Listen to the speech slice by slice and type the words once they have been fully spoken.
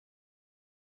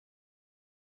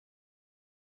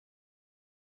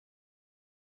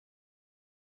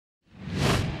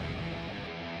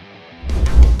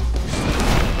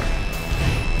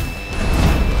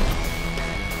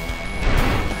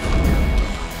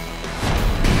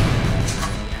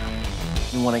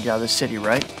didn't want to get out of the city,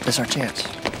 right? This is our chance.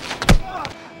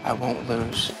 I won't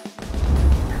lose.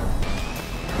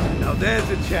 Now there's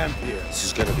a champion. This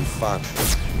is gonna be fun.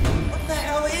 What the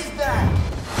hell is that?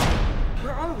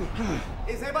 Where are we?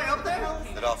 Is anybody up there?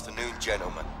 Good afternoon,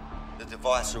 gentlemen. The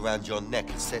device around your neck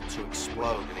is set to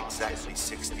explode in exactly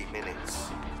 60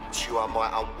 minutes. You are my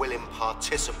unwilling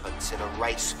participants in a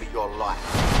race for your life.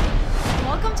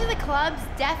 Welcome to the club's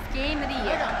Death Game of the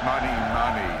Year. Money,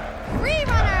 money.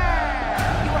 FreeRunner!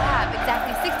 You will have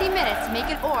exactly 60 minutes to make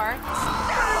it or...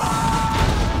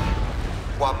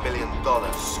 $1 million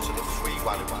to the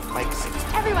FreeRunner. Makes it.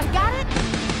 Everyone got it?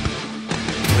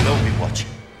 We'll all be watching.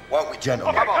 Won't we,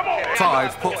 gentlemen? Okay, come on.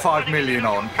 Five, put 5 million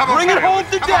on. Bring it home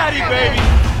to daddy, baby!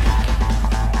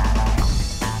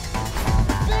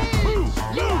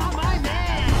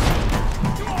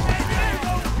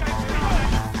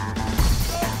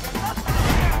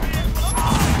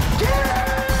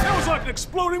 That was like an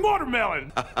exploding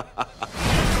watermelon.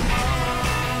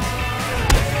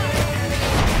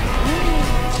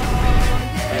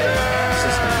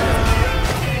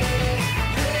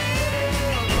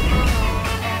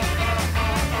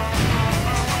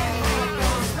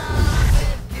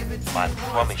 I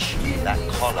promise you that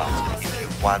collar will give you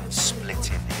one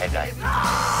splitting headache.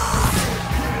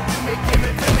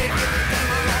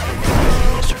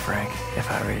 Mr. Frank, if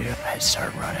I were you, I'd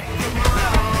start running.